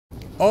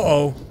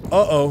Uh-oh.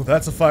 Uh-oh.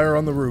 That's a fire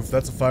on the roof.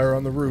 That's a fire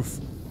on the roof.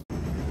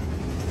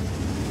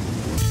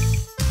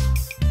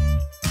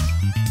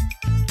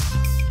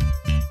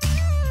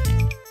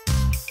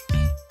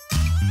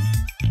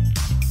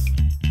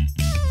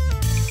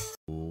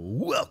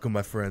 Welcome,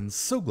 my friends.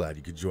 So glad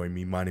you could join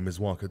me. My name is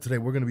Wonka. Today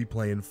we're going to be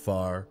playing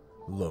Far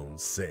Lone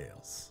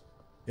Sails.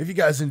 If you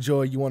guys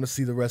enjoy, you want to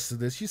see the rest of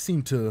this, you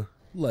seem to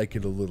like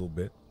it a little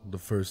bit. The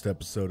first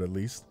episode, at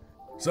least.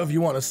 So if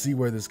you want to see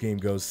where this game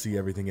goes, see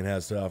everything it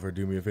has to offer,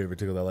 do me a favor,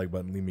 tickle that like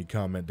button, leave me a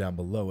comment down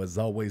below. As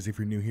always, if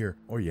you're new here,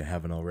 or you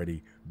haven't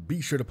already,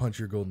 be sure to punch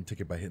your golden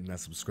ticket by hitting that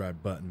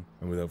subscribe button.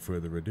 And without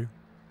further ado,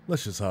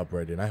 let's just hop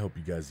right in. I hope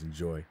you guys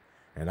enjoy,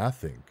 and I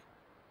think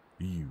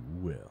you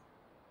will.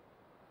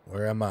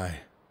 Where am I?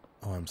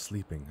 Oh, I'm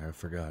sleeping. I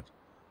forgot.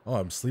 Oh,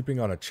 I'm sleeping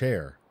on a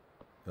chair.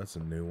 That's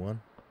a new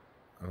one.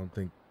 I don't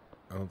think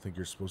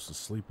you're supposed to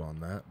sleep on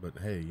that, but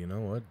hey, you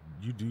know what?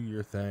 You do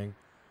your thing,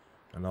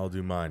 and I'll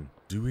do mine.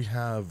 Do we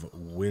have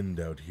wind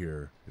out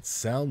here? It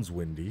sounds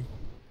windy.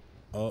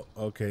 Oh,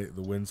 okay,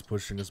 the wind's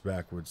pushing us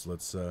backwards.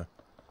 Let's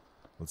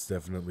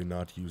definitely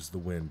not use the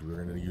wind.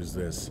 We're gonna use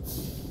this.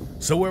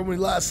 So where we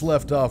last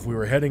left off, we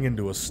were heading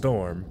into a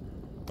storm.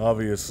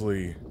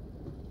 Obviously,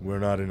 we're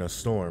not in a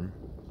storm,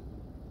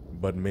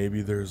 but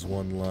maybe there's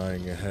one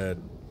lying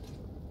ahead.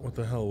 What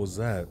the hell was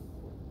that?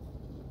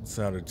 It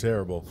sounded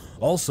terrible.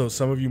 Also,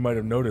 some of you might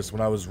have noticed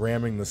when I was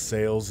ramming the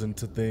sails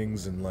into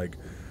things and like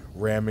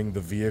ramming the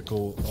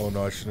vehicle. Oh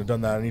no, I shouldn't have done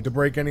that. I need to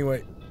brake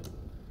anyway.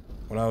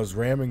 When I was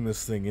ramming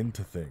this thing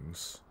into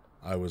things,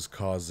 I was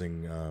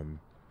causing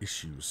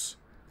issues.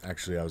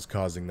 Actually, I was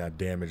causing that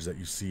damage that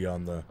you see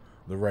on the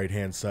right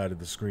hand side of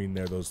the screen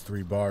there, those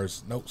 3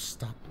 bars. No,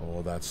 stop.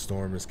 Oh, that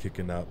storm is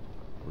kicking up.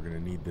 We're gonna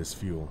need this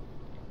fuel.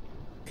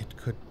 It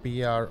could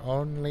be our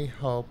only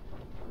hope.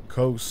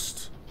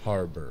 Coast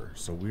Harbor.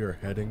 So we are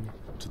heading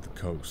to the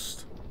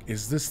coast.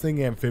 Is this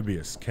thing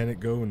amphibious? Can it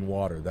go in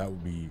water? That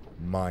would be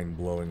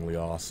mind-blowingly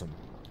awesome,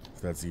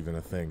 if that's even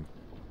a thing.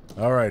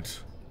 Alright.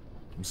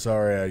 I'm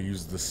sorry I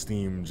used the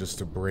steam just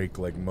to brake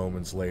like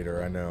moments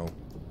later, I know.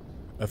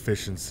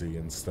 Efficiency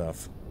and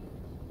stuff.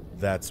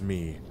 That's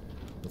me.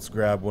 Let's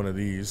grab one of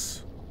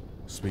these.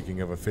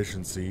 Speaking of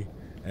efficiency.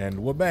 And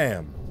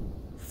wha-bam!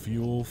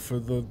 Fuel for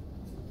the...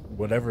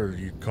 whatever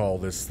you call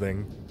this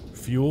thing.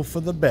 Fuel for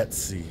the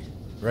Betsy.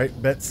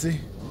 Right,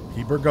 Betsy?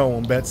 Keep her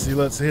going, Betsy.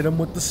 Let's hit him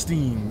with the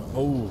steam.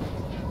 Oh.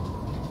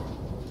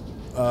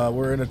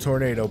 We're in a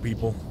tornado,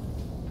 people.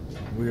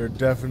 We are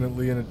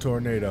definitely in a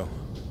tornado.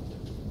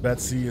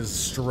 Betsy is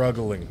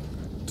struggling,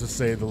 to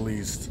say the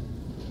least.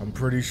 I'm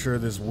pretty sure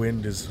this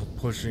wind is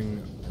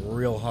pushing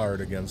real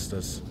hard against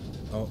us.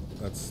 Oh,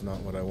 that's not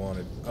what I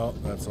wanted. Oh,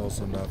 that's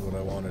also not what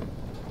I wanted.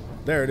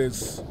 There it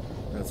is.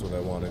 That's what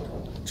I wanted.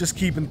 Just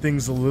keeping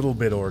things a little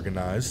bit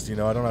organized. You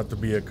know, I don't have to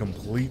be a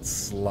complete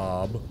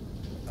slob.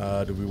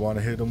 Do we want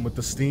to hit him with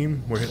the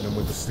steam? We're hitting him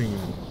with the steam.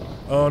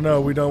 Oh no,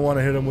 we don't want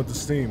to hit him with the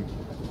steam.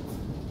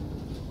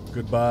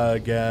 Goodbye,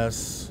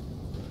 gas.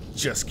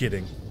 Just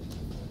kidding.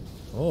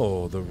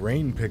 Oh, the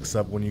rain picks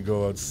up when you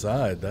go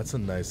outside. That's a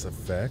nice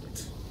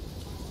effect.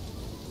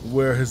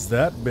 Where has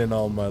that been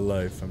all my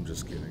life? I'm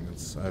just kidding.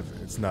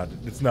 It's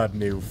not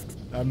new.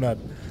 I'm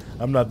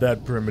not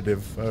that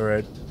primitive. All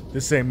right.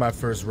 This ain't my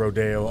first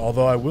rodeo,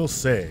 although I will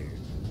say,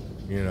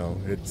 you know,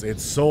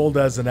 it's sold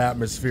as an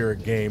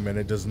atmospheric game, and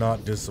it does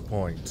not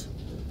disappoint.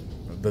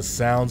 The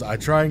sounds, I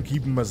try and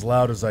keep them as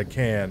loud as I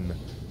can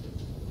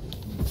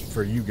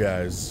for you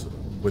guys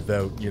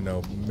without, you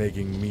know,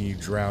 making me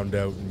drowned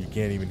out and you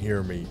can't even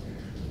hear me.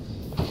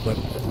 But,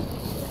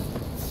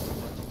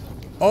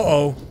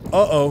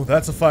 uh-oh,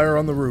 that's a fire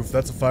on the roof.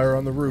 That's a fire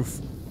on the roof.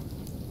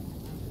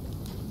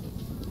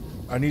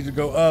 I need to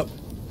go up.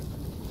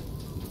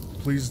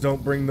 Please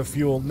don't bring the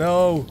fuel.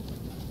 No!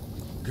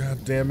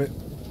 God damn it.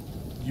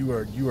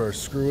 You are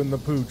screwing the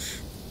pooch.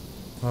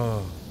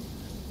 Oh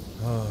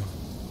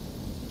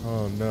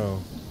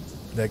no.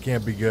 That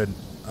can't be good.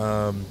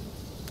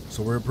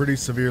 So we're pretty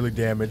severely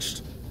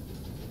damaged.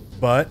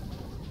 But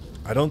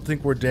I don't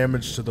think we're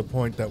damaged to the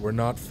point that we're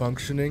not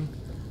functioning.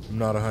 I'm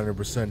not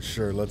 100%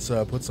 sure. Let's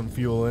put some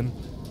fuel in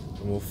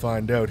and we'll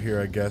find out here,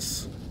 I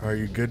guess. Are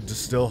you good to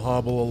still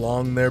hobble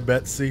along there,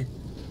 Betsy?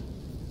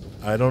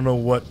 I don't know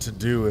what to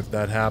do if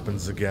that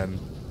happens again.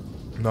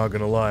 I'm not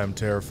gonna lie, I'm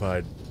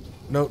terrified.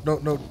 No,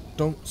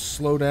 don't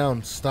slow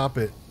down. Stop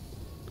it.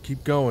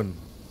 Keep going.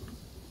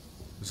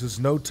 This is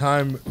no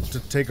time to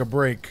take a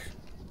break.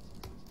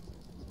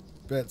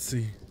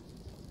 Betsy,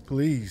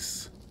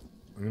 please.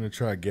 I'm gonna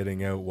try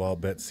getting out while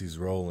Betsy's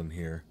rolling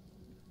here.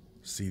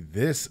 See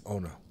this? Oh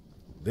no.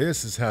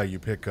 This is how you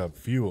pick up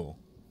fuel.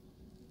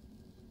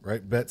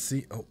 Right,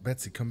 Betsy? Oh,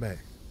 Betsy, come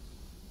back.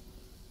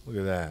 Look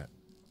at that.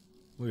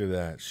 Look at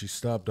that. She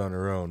stopped on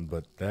her own,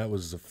 but that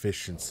was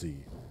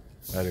efficiency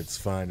at its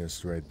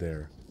finest right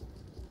there.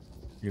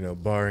 You know,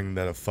 barring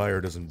that a fire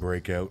doesn't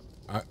break out.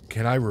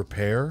 Can I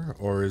repair?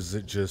 Or is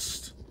it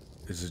just,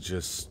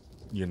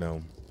 you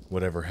know,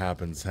 whatever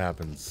happens,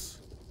 happens.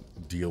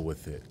 Deal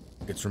with it.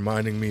 It's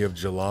reminding me of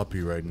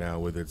Jalopy right now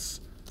with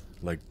its,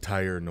 like,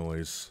 tire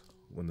noise.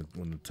 when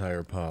the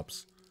tire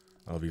pops.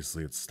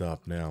 Obviously it's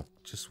stopped now.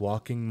 Just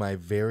walking my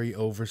very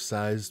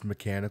oversized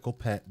mechanical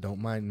pet,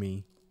 don't mind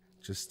me.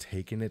 Just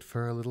taking it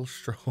for a little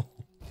stroll.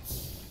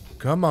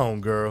 Come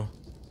on, girl.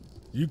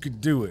 You could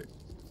do it.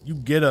 You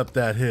get up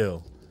that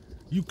hill.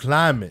 You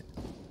climb it.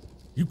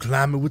 You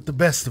climb it with the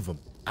best of them.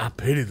 I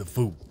pity the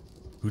fool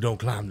who don't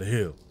climb the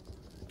hill.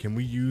 Can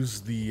we use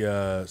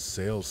the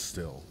sails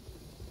still?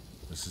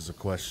 This is a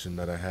question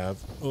that I have.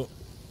 Oh,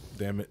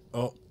 damn it.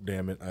 Oh,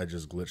 damn it. I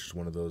just glitched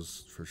one of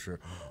those for sure.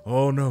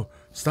 Oh, no.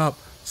 Stop.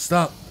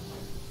 Stop.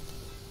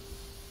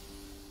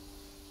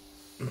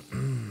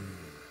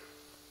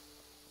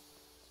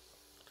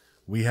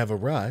 We have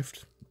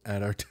arrived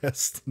at our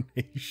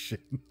destination.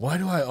 Why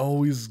do I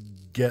always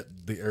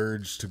get the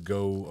urge to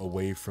go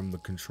away from the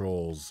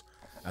controls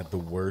at the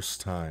worst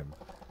time?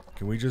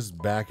 Can we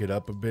just back it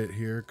up a bit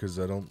here? Because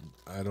I don't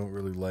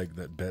really like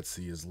that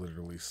Betsy is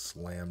literally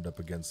slammed up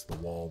against the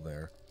wall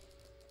there.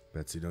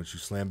 Betsy, don't you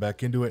slam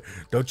back into it.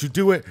 Don't you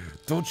do it.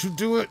 Don't you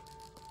do it.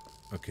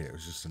 Okay, it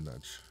was just a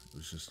nudge. It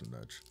was just a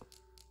nudge.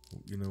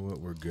 You know what?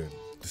 We're good.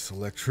 This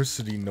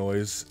electricity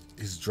noise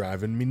is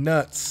driving me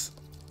nuts.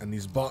 And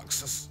these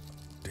boxes,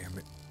 damn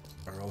it,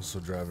 are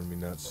also driving me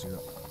nuts. You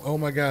know? Oh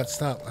my god,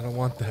 stop. I don't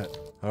want that.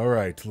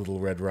 Alright,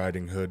 Little Red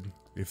Riding Hood,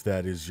 if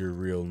that is your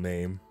real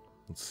name.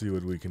 Let's see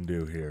what we can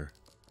do here.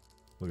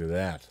 Look at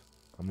that.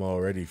 I'm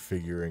already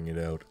figuring it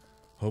out.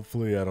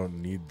 Hopefully I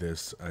don't need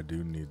this. I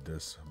do need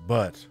this.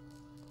 But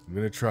I'm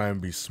going to try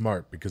and be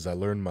smart because I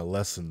learned my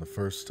lesson the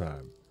first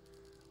time.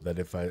 That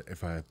if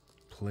I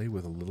play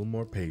with a little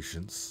more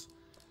patience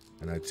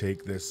and I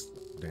take this,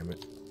 damn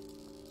it.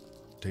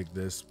 Take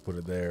this, put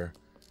it there,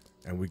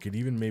 and we could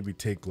even maybe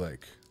take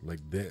like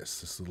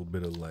this little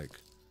bit of like,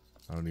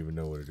 I don't even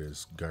know what it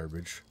is,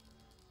 garbage,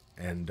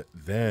 and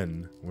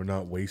then we're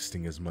not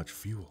wasting as much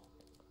fuel.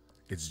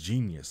 It's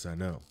genius, I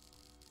know.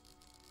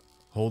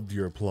 Hold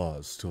your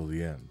applause till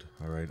the end,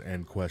 alright,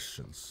 and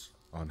questions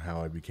on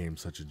how I became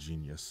such a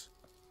genius.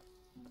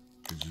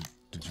 Did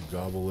you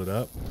gobble it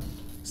up?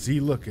 See,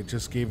 look, it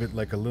just gave it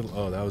like a little,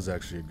 oh, that was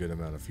actually a good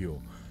amount of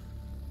fuel,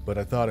 but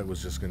I thought it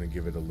was just gonna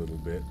give it a little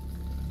bit.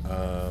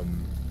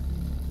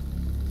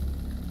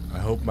 I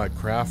hope my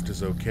craft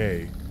is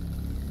okay.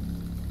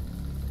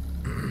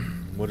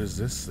 What is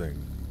this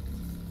thing?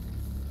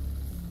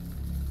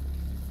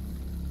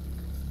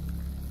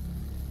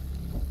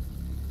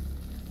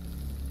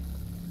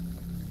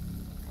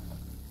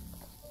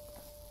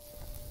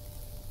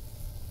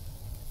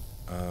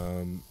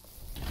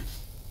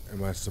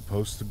 Am I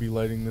supposed to be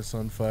lighting this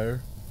on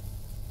fire?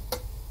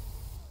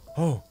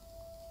 Oh,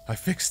 I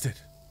fixed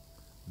it.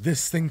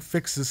 This thing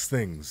fixes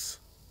things.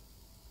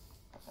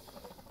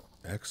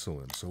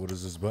 Excellent. So what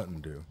does this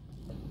button do?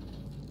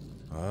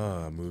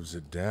 Ah, moves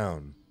it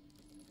down.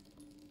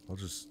 I'll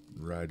just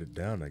ride it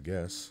down, I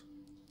guess.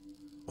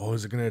 Oh,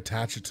 is it going to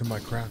attach it to my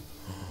craft?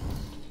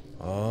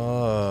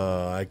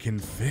 Oh, I can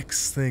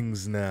fix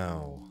things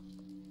now.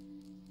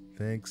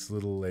 Thanks,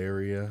 little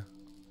area.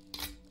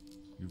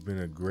 You've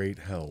been a great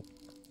help.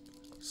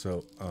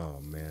 So, oh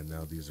man,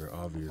 now these are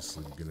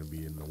obviously going to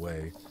be in the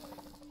way.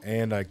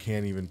 And I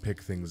can't even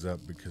pick things up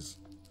because,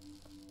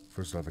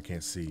 first off, I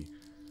can't see.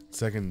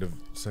 Second,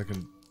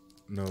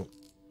 no,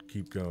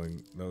 keep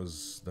going. That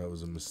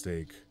was a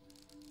mistake.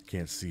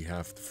 Can't see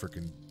half the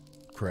freaking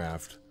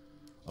craft.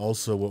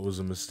 Also, what was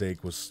a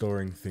mistake was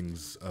storing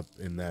things up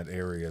in that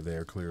area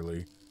there,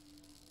 clearly.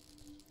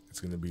 It's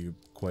going to be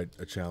quite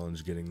a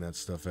challenge getting that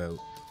stuff out.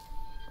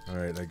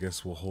 Alright, I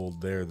guess we'll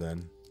hold there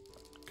then.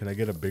 Can I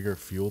get a bigger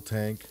fuel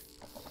tank?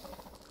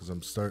 Because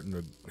I'm starting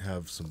to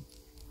have some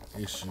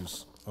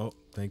issues. Oh,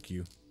 thank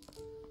you.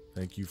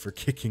 Thank you for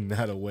kicking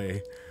that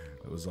away.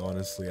 That was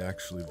honestly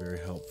actually very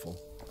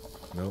helpful.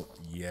 Nope.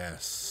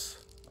 Yes.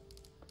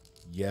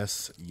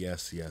 Yes,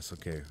 yes, yes.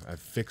 Okay, I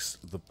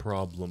fixed the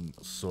problem,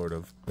 sort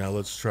of. Now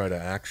let's try to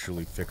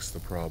actually fix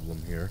the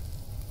problem here.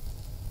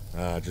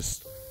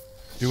 Just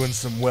doing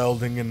some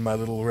welding in my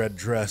little red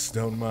dress,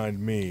 don't mind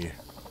me.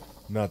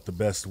 Not the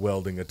best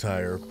welding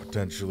attire,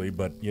 potentially,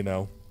 but, you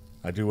know,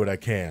 I do what I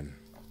can.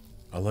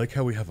 I like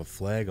how we have a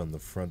flag on the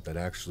front that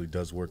actually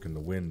does work in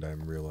the wind,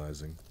 I'm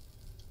realizing.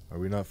 Are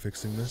we not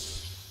fixing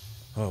this?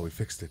 Oh, we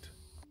fixed it.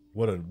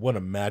 What a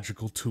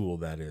magical tool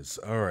that is.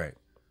 Alright.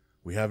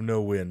 We have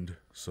no wind,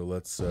 so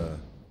let's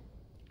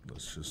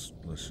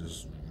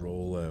just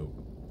roll out.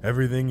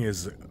 Everything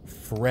is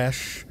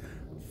fresh,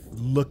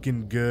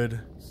 looking good.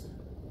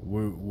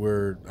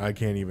 I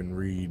can't even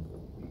read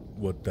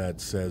what that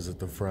says at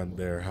the front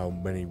there, how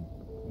many,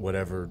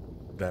 whatever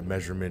that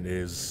measurement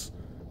is,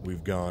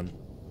 we've gone.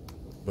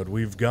 But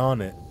we've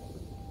gone it.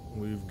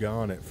 We've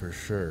gone it for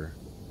sure.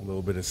 A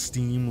little bit of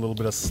steam, a little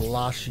bit of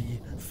sloshy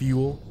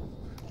fuel.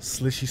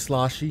 Slishy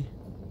sloshy.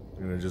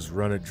 I'm gonna just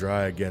run it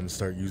dry again and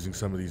start using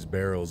some of these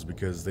barrels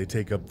because they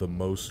take up the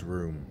most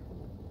room.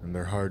 And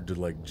they're hard to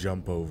like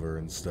jump over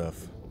and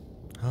stuff.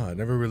 I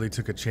never really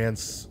took a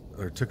chance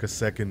or took a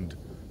second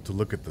to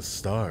look at the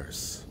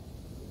stars.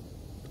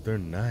 But they're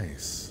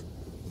nice.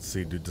 Let's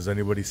see, dude, does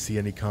anybody see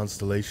any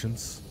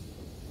constellations?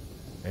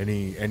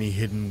 Any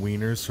hidden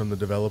wieners from the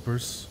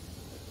developers?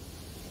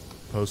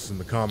 Post in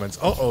the comments.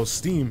 Uh-oh,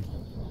 Steam.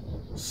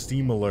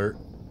 Steam alert.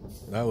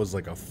 That was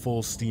like a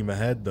full steam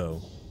ahead,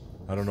 though.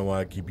 I don't know why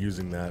I keep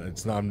using that.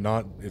 It's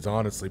not, it's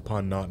honestly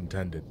pun not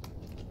intended.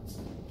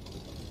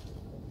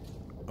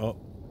 Oh.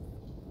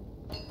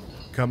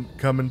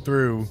 Coming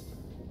through.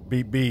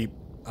 Beep beep.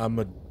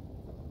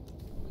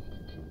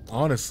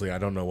 Honestly, I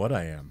don't know what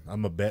I am.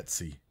 I'm a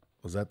Betsy.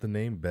 Was that the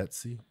name?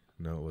 Betsy?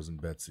 No, it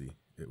wasn't Betsy.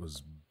 It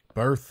was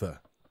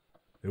Bertha.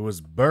 It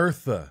was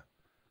Bertha.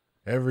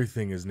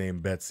 Everything is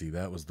named Betsy.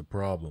 That was the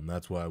problem.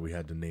 That's why we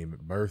had to name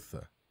it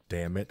Bertha.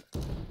 Damn it.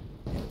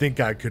 You'd think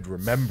I could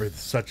remember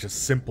such a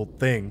simple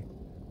thing.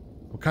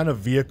 What kind of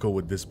vehicle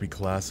would this be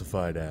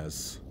classified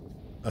as?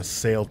 A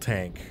sail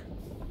tank.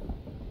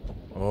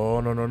 Oh,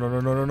 no, no, no, no,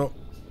 no, no, no.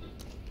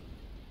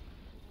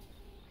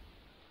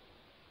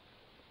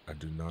 I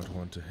do not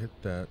want to hit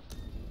that.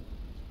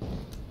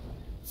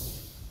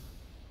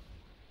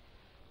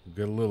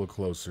 Get a little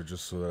closer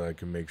just so that I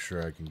can make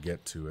sure I can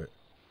get to it.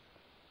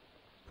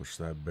 Push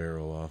that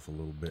barrel off a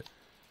little bit.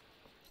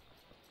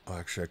 Oh,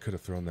 actually, I could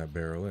have thrown that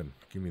barrel in.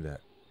 Give me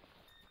that.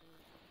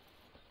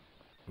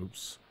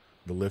 Oops.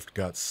 The lift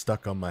got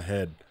stuck on my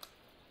head.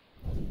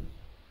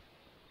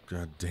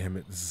 God damn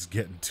it, this is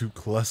getting too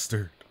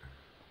clustered.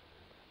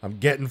 I'm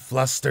getting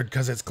flustered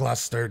because it's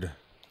clustered.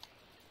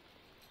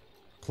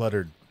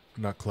 Cluttered,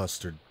 not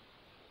clustered.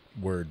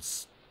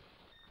 Words.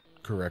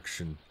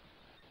 Correction.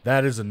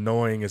 That is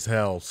annoying as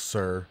hell,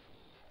 sir.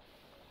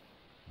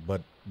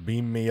 But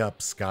beam me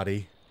up,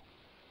 Scotty.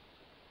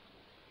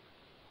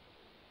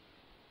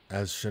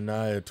 As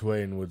Shania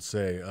Twain would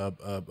say, up,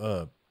 up,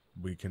 up.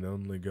 We can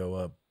only go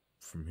up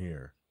from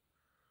here.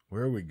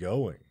 Where are we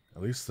going?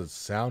 At least the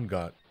sound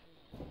got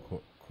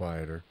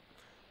quieter.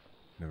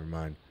 Never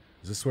mind.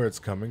 Is this where it's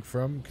coming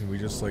from? Can we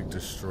just, like,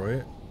 destroy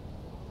it?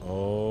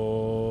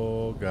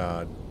 Oh,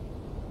 God.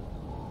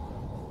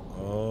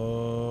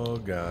 Oh,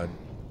 God.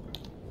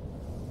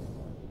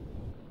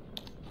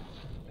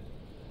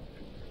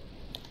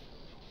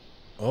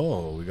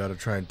 Oh, we gotta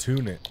try and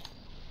tune it.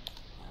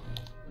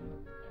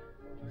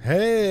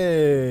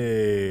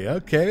 Hey!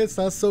 Okay, it's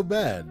not so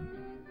bad.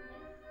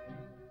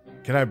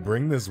 Can I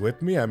bring this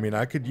with me? I mean,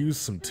 I could use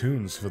some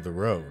tunes for the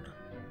road.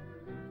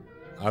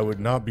 I would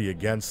not be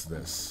against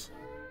this.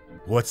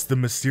 What's the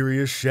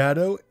mysterious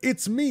shadow?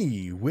 It's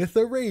me with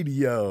a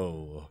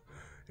radio.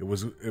 It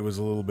was a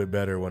little bit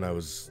better when I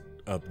was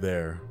up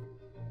there.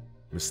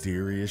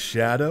 Mysterious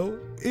shadow?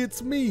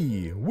 It's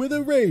me with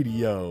a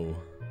radio.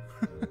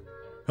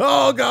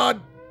 Oh,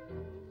 God!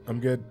 I'm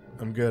good.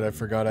 I'm good. I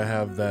forgot I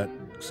have that.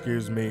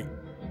 Excuse me.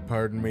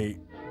 Pardon me.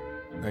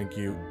 Thank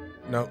you.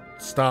 No,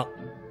 stop.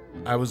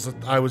 I was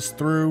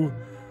through.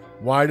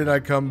 Why did I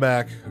come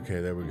back? Okay,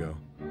 there we go.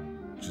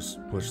 Just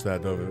push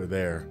that over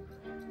there.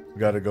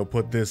 Gotta go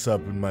put this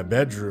up in my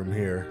bedroom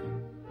here.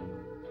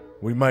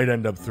 We might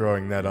end up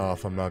throwing that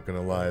off, I'm not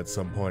gonna lie, at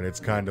some point. It's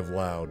kind of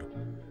loud.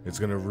 It's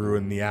gonna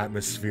ruin the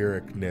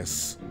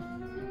atmosphericness.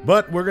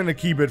 But we're gonna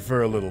keep it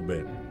for a little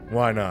bit.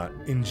 Why not?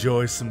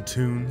 Enjoy some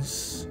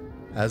tunes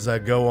as I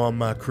go on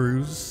my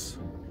cruise.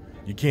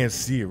 You can't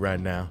see it right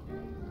now,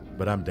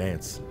 but I'm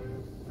dancing.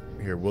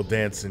 Here, we'll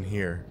dance in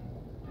here.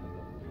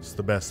 It's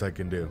the best I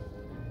can do.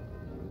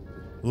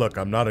 Look,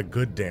 I'm not a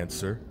good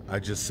dancer. I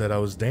just said I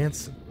was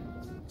dancing.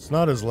 It's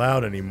not as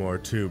loud anymore,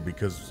 too,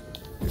 because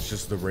it's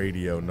just the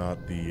radio,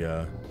 not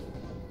the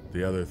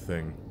other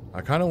thing.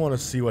 I kind of want to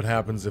see what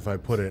happens if I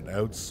put it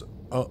out.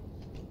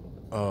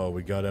 Oh,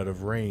 we got out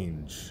of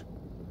range.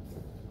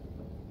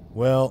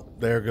 Well,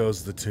 there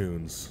goes the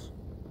tunes.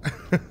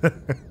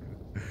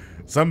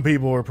 Some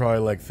people were probably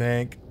like,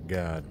 thank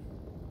God.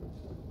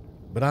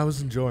 But I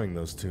was enjoying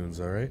those tunes,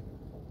 alright?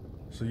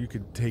 So you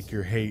could take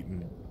your hate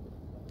and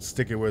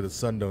stick it where the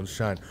sun don't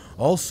shine.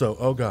 Also,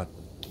 oh God,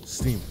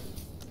 steam.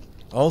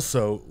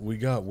 Also, we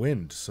got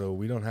wind, so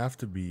we don't have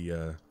to be,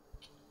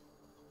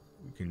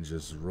 we can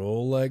just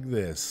roll like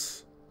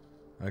this.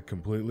 I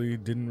completely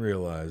didn't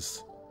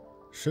realize.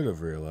 Should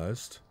have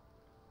realized.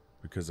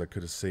 Because I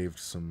could have saved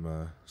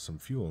some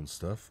fuel and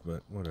stuff,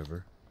 but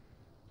whatever.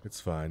 It's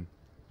fine.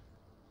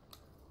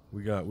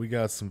 We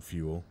got some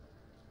fuel.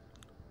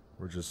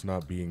 We're just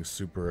not being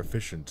super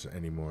efficient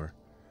anymore.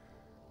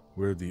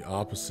 We're the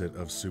opposite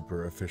of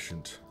super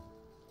efficient.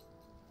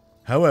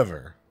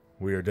 However,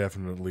 we are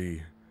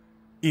definitely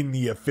in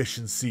the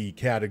efficiency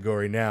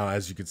category now.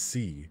 As you can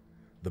see,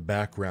 the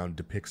background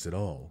depicts it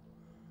all.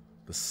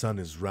 The sun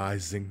is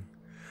rising.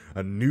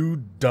 A new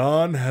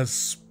dawn has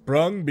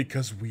sprung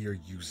because we are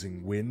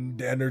using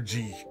wind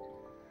energy.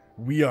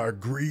 We are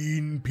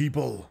green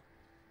people.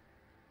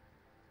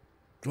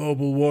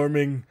 Global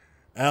warming,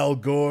 Al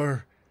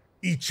Gore,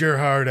 eat your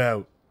heart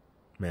out.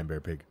 Man, Bear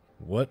Pig.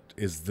 What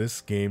is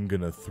this game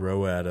gonna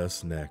throw at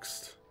us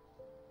next?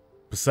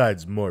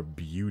 Besides more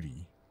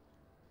beauty.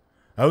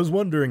 I was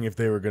wondering if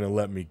they were gonna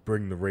let me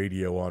bring the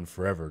radio on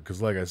forever,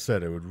 because like I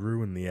said, it would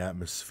ruin the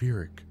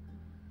atmospheric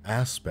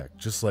aspect,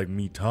 just like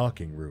me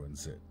talking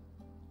ruins it.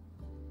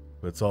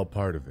 But it's all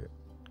part of it.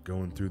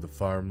 Going through the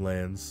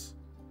farmlands.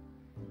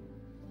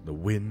 The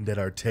wind at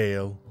our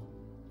tail.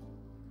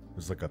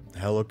 There's like a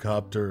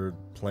helicopter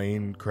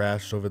plane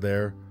crashed over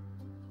there.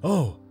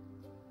 Oh,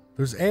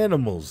 there's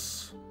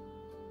animals.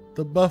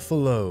 The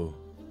buffalo.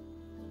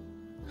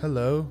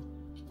 Hello.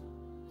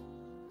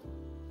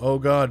 Oh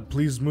God,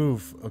 please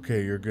move.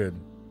 Okay, you're good.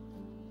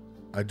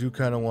 I do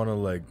kind of want to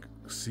like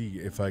see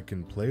if I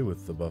can play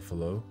with the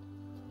buffalo.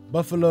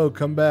 Buffalo,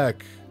 come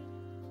back.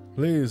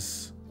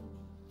 Please.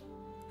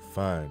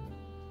 Fine.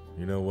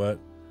 You know what?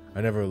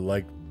 I never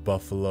liked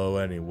buffalo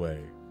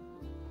anyway.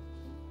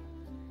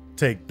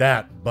 Take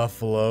that,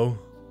 buffalo.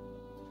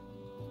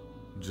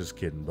 Just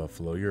kidding,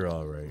 buffalo. You're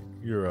alright.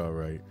 You're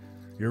alright.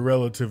 You're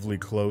relatively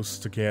close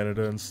to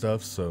Canada and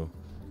stuff, so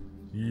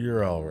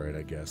you're alright,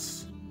 I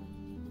guess.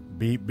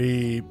 Beep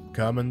beep.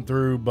 Coming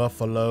through,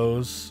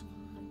 buffaloes.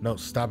 No,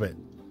 stop it.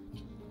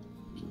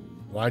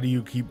 Why do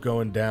you keep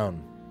going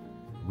down?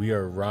 We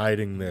are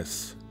riding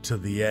this to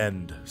the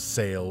end,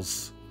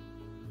 Sails.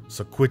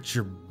 So quit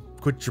your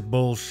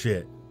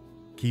bullshit.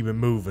 Keep it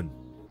moving.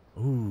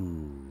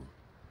 Ooh.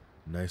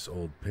 Nice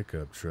old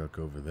pickup truck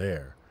over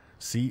there.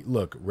 See,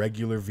 look,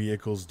 regular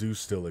vehicles do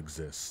still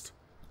exist.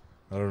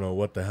 I don't know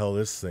what the hell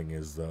this thing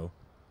is, though.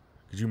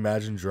 Could you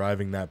imagine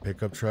driving that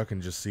pickup truck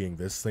and just seeing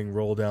this thing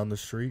roll down the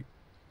street?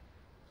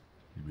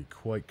 You'd be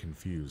quite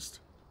confused.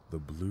 The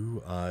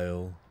Blue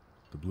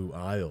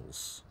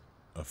Isles.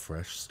 A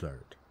fresh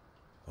start.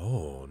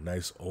 Oh,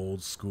 nice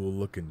old school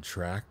looking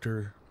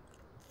tractor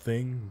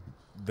thing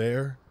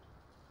there.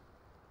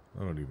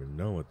 I don't even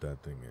know what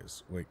that thing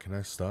is. Wait, can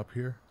I stop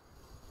here?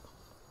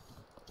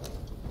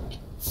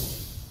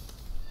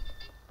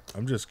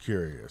 I'm just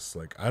curious.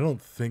 Like, I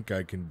don't think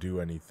I can do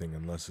anything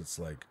unless it's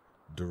like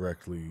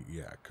directly,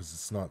 yeah, because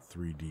it's not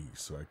 3D,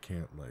 so I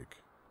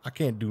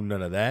can't do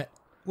none of that.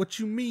 What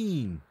you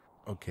mean?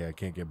 Okay, I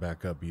can't get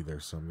back up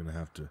either, so I'm gonna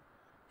have to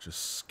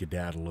just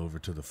skedaddle over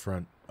to the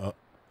front. Oh,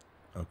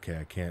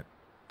 okay,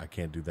 I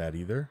can't do that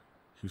either.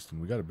 Houston,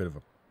 we got a bit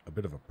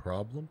of a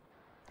problem.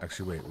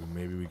 Actually, wait,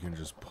 maybe we can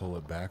just pull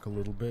it back a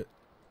little bit.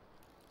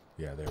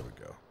 Yeah, there we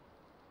go.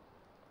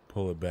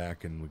 Pull it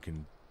back and we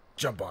can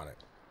jump on it.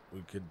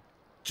 We could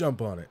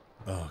jump on it.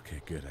 Oh,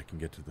 okay, good. I can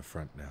get to the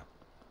front now.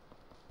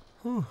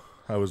 Whew,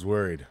 I was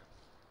worried.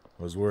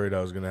 I was worried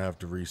I was going to have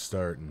to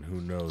restart, and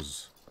who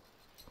knows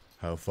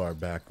how far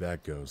back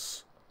that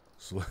goes.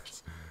 So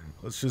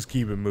let's just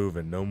keep it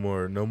moving. No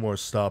more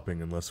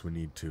stopping unless we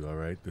need to, all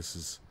right?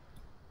 This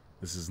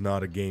is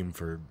not a game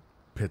for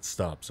pit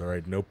stops, all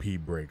right? No pee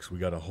breaks. We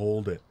got to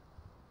hold it.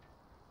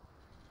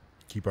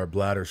 Keep our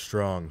bladder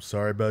strong.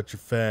 Sorry about your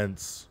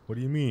fence. What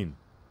do you mean?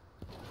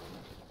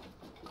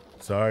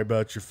 Sorry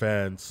about your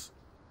fence.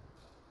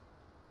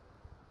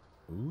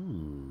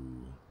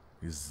 Ooh.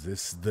 Is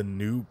this the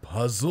new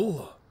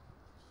puzzle?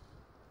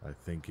 I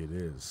think it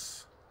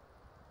is.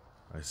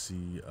 I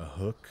see a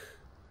hook.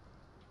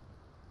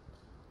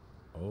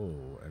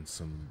 Oh, and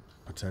some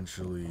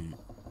potentially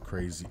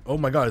crazy... Oh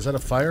my God, is that a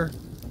fire?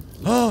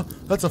 Oh,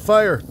 that's a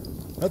fire!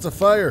 That's a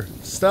fire!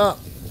 Stop!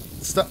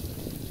 Stop!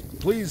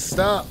 Please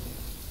stop!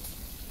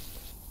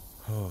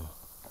 Oh,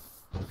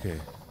 okay.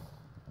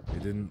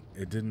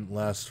 It didn't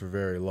last for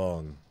very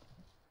long,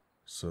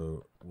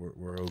 so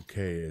we're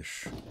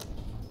okay-ish.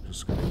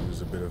 Just gonna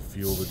use a bit of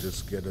fuel to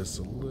just get us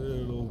a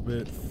little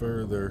bit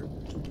further,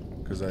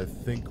 because I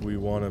think we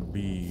want to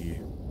be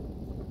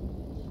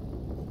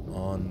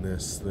on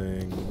this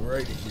thing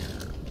right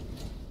here.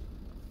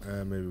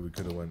 And maybe we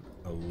could have went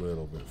a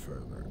little bit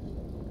further.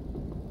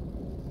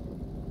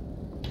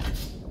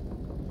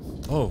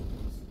 Oh,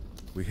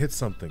 we hit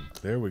something.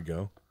 There we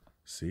go.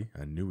 See,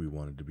 I knew we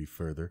wanted to be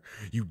further.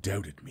 You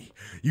doubted me.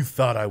 You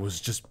thought I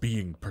was just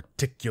being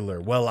particular.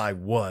 Well, I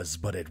was,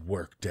 but it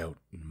worked out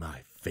in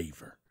my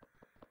favor.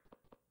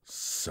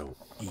 So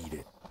eat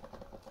it.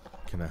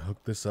 Can I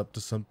hook this up to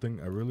something?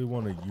 I really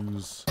want to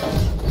use...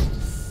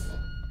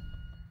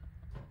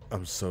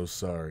 I'm so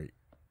sorry.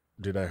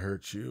 Did I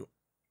hurt you?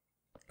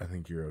 I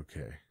think you're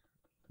okay.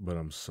 But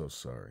I'm so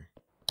sorry.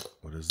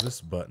 What does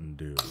this button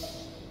do?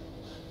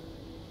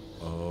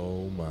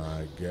 Oh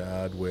my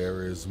God,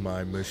 where is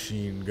my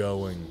machine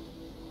going?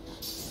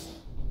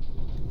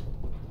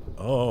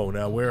 Oh,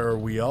 now where are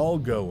we all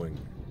going?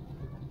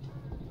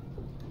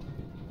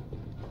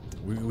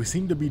 We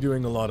seem to be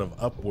doing a lot of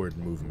upward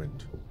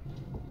movement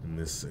in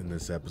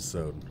this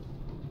episode.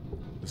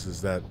 This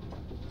is that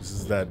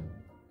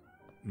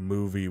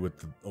movie with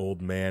the old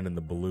man in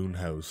the balloon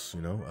house,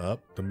 you know?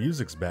 Up. The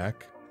music's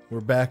back. We're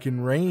back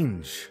in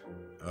range.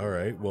 All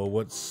right. Well,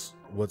 what's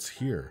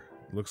here?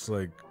 Looks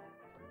like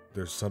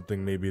there's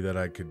something maybe that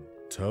I could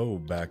tow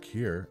back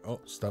here.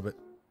 Oh, stop it.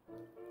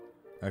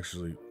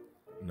 Actually,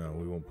 no,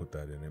 we won't put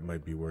that in. It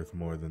might be worth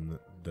more than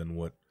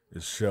what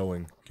is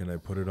showing. Can I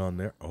put it on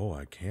there? Oh,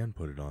 I can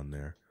put it on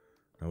there.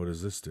 Now what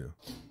does this do?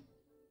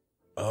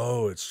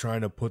 Oh, it's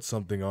trying to put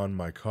something on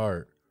my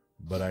cart,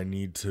 but I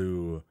need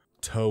to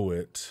tow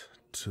it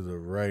to the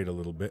right a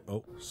little bit.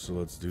 Oh, so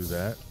let's do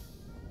that.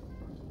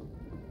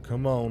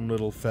 Come on,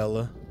 little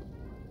fella.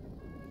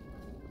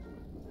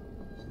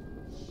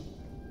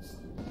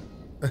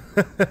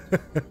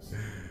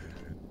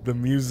 The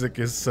music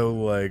is so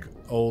like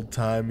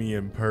old-timey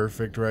and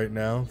perfect right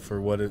now for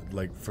what it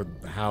like for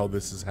how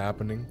this is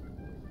happening.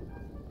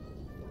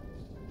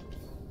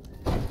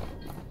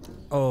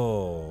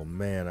 Oh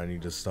man, I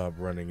need to stop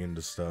running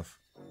into stuff.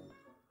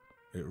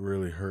 It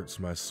really hurts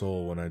my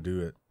soul when I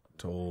do it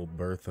to old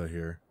Bertha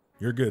here.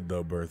 You're good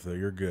though, Bertha.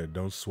 You're good.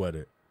 Don't sweat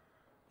it.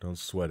 Don't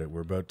sweat it.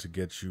 We're about to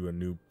get you a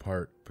new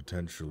part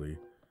potentially.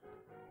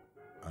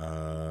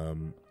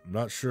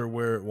 Not sure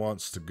where it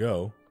wants to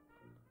go.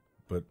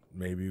 But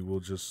maybe we'll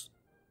just...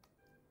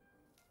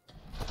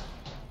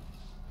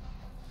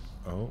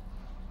 Oh,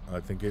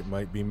 I think it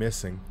might be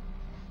missing.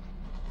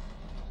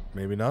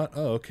 Maybe not?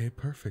 Oh, okay,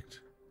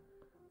 perfect.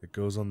 It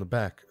goes on the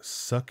back.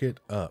 Suck it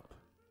up.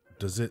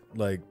 Does it,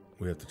 like...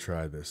 We have to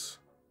try this.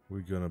 We're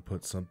gonna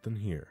put something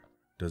here.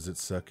 Does it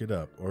suck it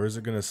up? Or is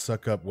it gonna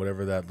suck up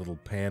whatever that little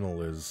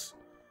panel is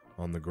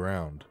on the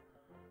ground?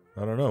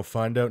 I don't know.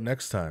 Find out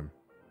next time.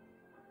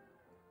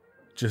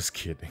 Just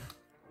kidding.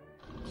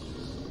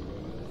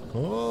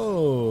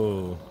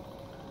 Oh.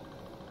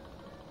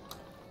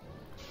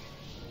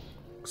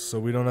 So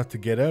we don't have to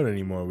get out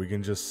anymore. We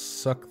can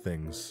just suck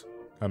things.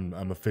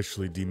 I'm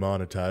officially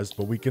demonetized,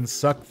 but we can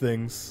suck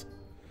things.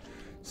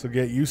 So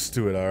get used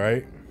to it,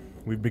 alright?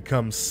 We've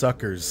become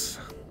suckers.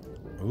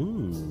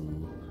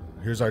 Ooh.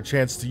 Here's our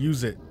chance to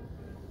use it.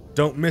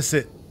 Don't miss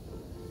it.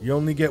 You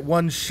only get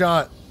one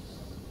shot.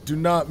 Do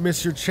not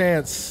miss your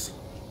chance.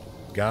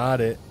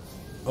 Got it.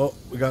 Oh,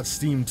 we got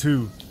steam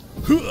too.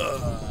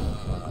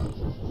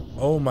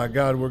 Oh my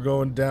god, we're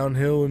going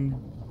downhill and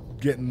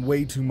getting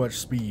way too much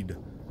speed.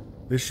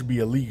 This should be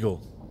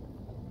illegal.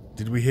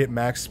 Did we hit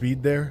max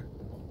speed there?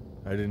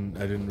 I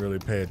didn't really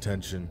pay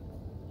attention.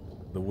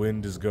 The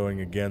wind is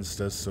going against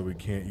us, so we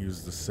can't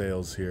use the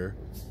sails here.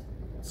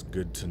 It's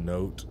good to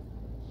note.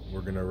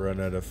 We're gonna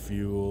run out of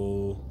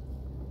fuel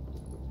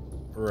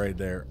right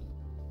there.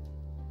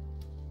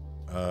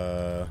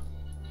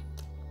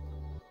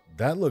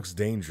 That looks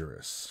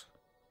dangerous.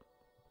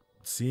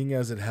 Seeing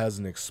as it has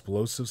an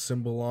explosive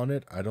symbol on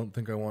it, I don't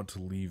think I want to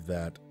leave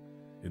that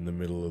in the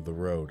middle of the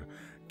road.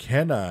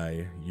 Can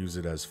I use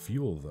it as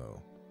fuel,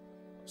 though?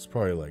 It's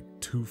probably like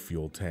 2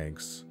 fuel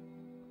tanks.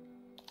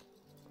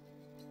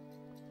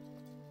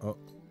 Oh.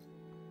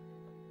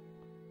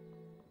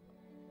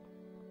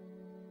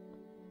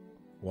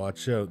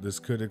 Watch out, this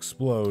could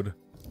explode.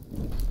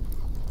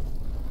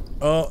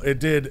 Oh, it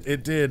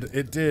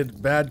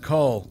did. Bad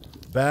call.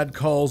 Bad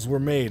calls were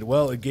made.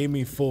 Well, it gave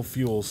me full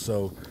fuel,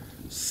 so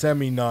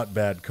semi not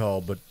bad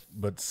call,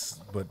 but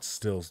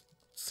still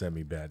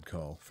semi bad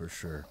call for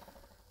sure.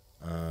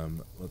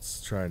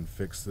 Let's try and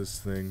fix this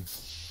thing.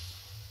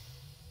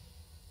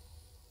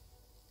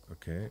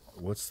 Okay,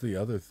 what's the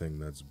other thing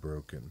that's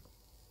broken?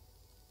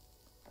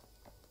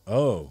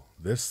 Oh,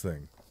 this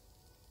thing.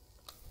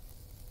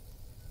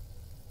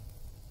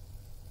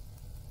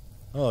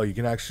 Oh, you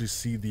can actually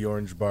see the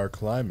orange bar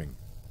climbing.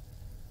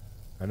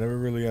 I never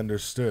really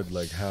understood,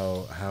 like,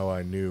 how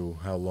I knew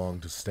how long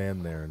to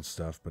stand there and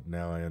stuff, but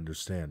now I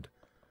understand.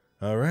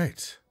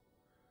 Alright.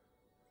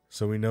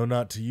 So we know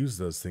not to use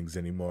those things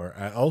anymore.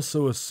 I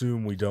also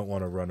assume we don't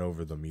want to run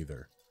over them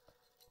either.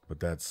 But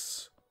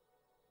that's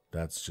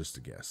just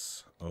a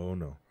guess. Oh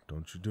no,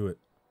 don't you do it.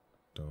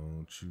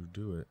 Don't you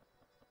do it.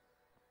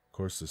 Of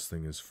course this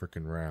thing is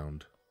frickin'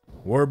 round.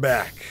 We're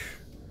back.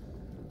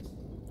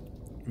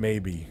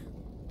 Maybe.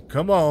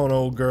 Come on,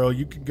 old girl,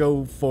 you could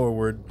go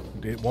forward.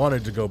 It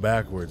wanted to go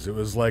backwards. It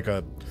was like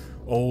a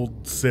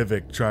old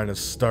Civic trying to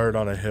start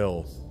on a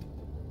hill.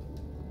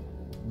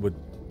 With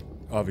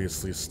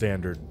obviously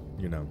standard,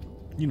 you know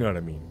what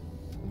I mean.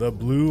 The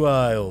Blue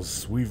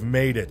Isles, we've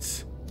made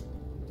it.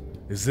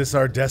 Is this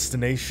our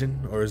destination,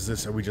 or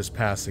are we just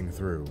passing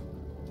through?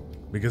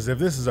 Because if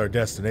this is our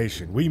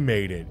destination, we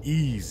made it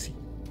easy.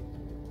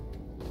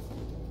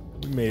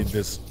 We made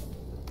this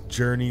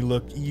journey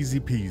look easy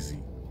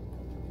peasy.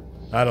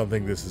 I don't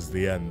think this is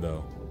the end,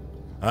 though.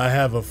 I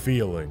have a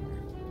feeling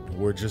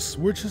we're just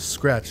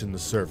scratching the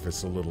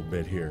surface a little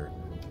bit here.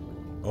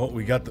 Oh,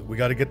 we got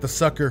to get the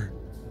sucker.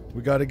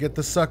 We got to get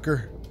the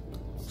sucker.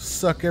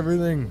 Suck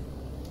everything.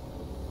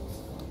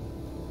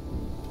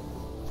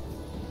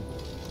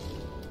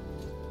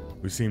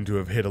 We seem to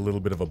have hit a little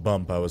bit of a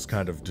bump. I was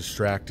kind of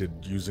distracted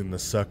using the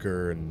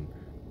sucker and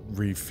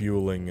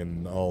refueling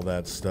and all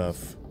that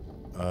stuff.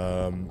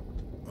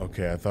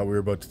 Okay, I thought we were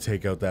about to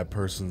take out that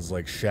person's,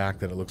 like, shack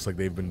that it looks like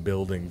they've been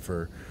building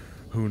for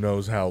who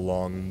knows how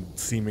long,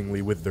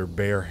 seemingly with their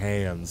bare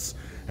hands,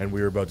 and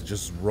we were about to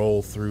just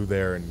roll through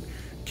there and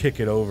kick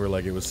it over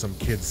like it was some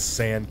kid's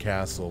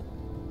sandcastle.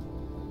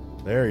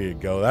 There you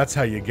go, that's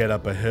how you get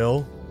up a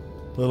hill.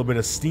 A little bit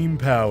of steam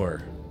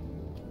power.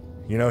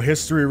 You know,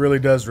 history really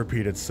does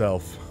repeat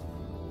itself.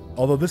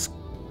 Although this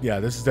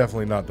is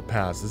definitely not the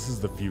past, this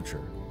is the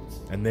future.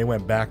 And they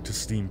went back to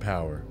steam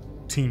power.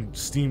 Steam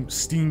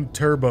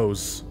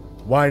turbos.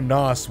 Why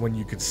NOS when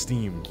you could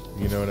steam?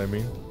 You know what I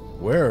mean?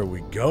 Where are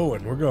we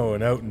going? We're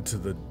going out into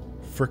the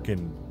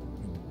frickin'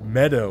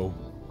 meadow.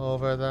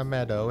 Over the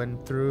meadow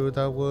and through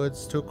the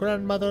woods to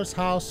grandmother's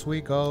house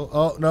we go.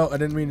 Oh, no, I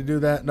didn't mean to do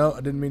that. No,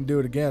 I didn't mean to do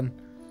it again.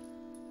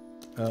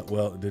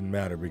 Well, it didn't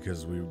matter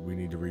because we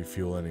need to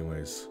refuel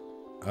anyways.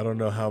 I don't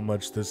know how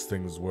much this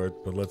thing's worth,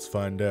 but let's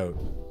find out.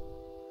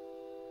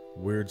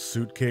 Weird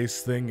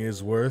suitcase thing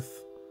is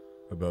worth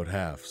about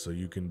half, so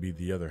you can be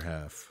the other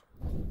half.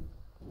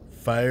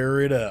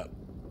 Fire it up.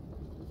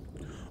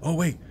 Oh,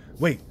 wait,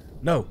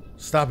 no,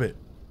 stop it.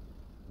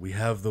 We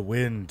have the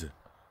wind,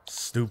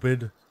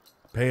 stupid.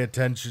 Pay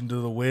attention to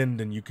the wind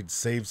and you could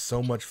save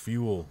so much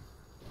fuel.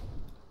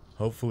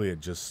 Hopefully it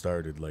just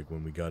started like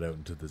when we got out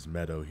into this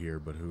meadow here,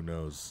 but who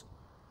knows?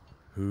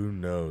 Who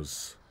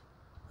knows?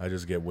 I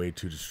just get way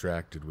too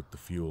distracted with the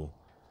fuel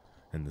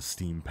and the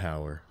steam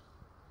power.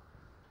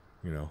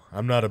 You know,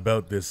 I'm not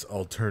about this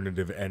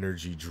alternative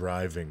energy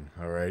driving,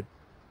 alright?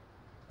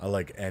 I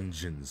like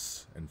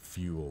engines and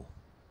fuel.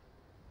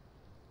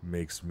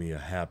 Makes me a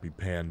happy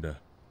panda.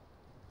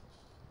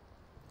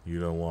 You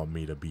don't want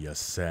me to be a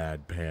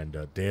sad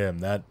panda. Damn,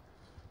 that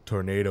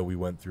tornado we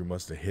went through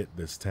must have hit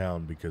this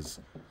town because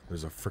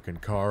there's a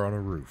frickin' car on a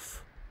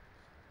roof.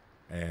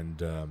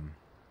 And,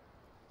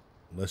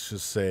 let's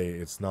just say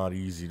it's not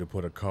easy to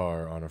put a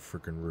car on a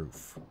frickin'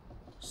 roof.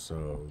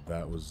 So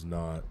that was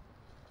not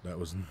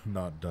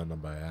done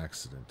by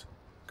accident.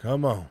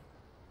 Come on.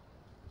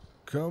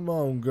 Come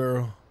on,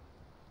 girl.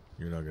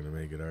 You're not gonna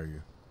make it, are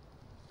you?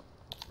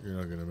 You're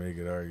not gonna make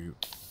it, are you?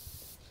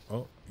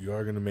 Oh, you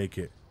are gonna make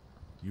it.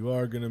 You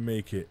are gonna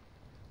make it.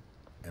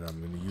 And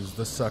I'm gonna use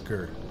the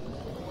sucker.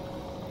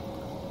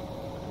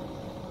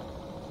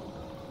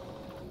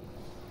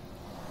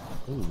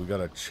 Ooh, we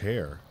got a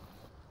chair.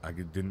 I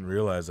didn't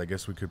realize. I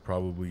guess we could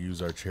probably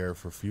use our chair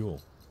for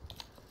fuel.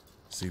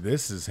 See,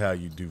 this is how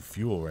you do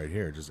fuel right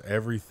here. Just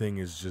everything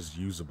is just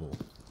usable.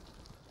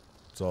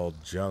 It's all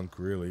junk,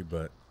 really,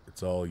 but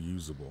it's all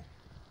usable.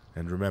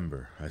 And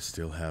remember, I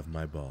still have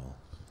my ball.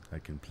 I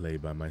can play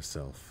by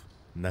myself.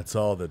 And that's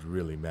all that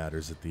really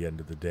matters at the end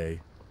of the day.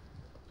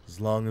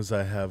 As long as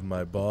I have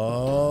my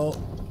ball...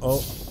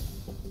 Oh,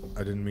 I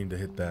didn't mean to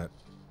hit that.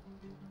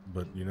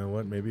 But you know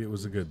what? Maybe it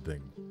was a good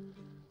thing.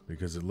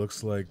 Because it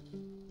looks like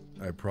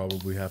I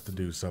probably have to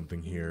do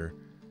something here.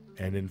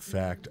 And in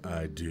fact,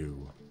 I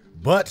do.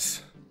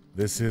 But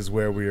this is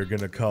where we are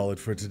going to call it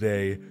for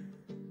today.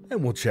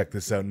 And we'll check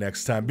this out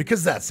next time.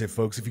 Because that's it,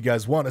 folks. If you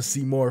guys want to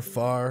see more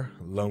Far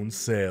Lone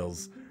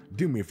Sails,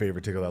 do me a favor,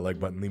 tickle that like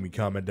button, leave me a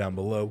comment down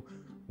below.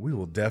 We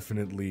will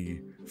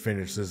definitely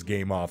finish this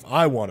game off.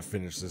 I want to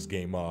finish this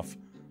game off.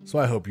 So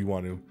I hope you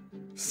want to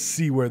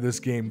see where this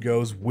game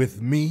goes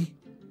with me.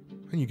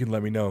 And you can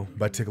let me know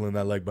by tickling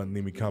that like button,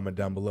 leave me a comment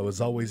down below. As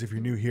always, if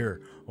you're new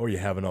here or you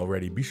haven't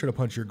already, be sure to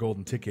punch your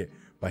golden ticket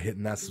by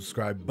hitting that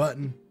subscribe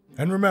button.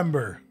 And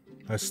remember,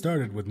 I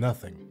started with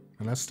nothing,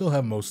 and I still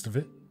have most of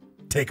it.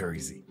 Take her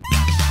easy.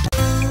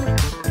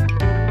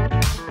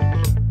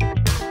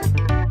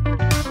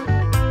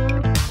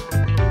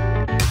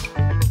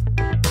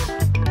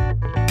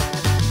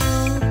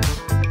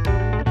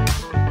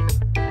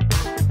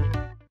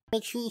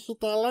 Make sure you hit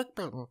that like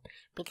button,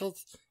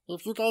 because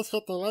if you guys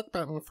hit the like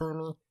button for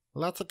me,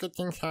 lots of good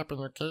things happen,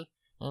 okay?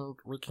 And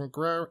we can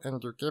grow and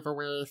do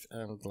giveaways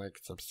and like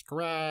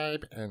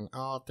subscribe and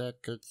all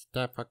that good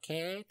stuff,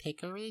 okay?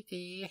 Take her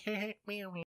easy.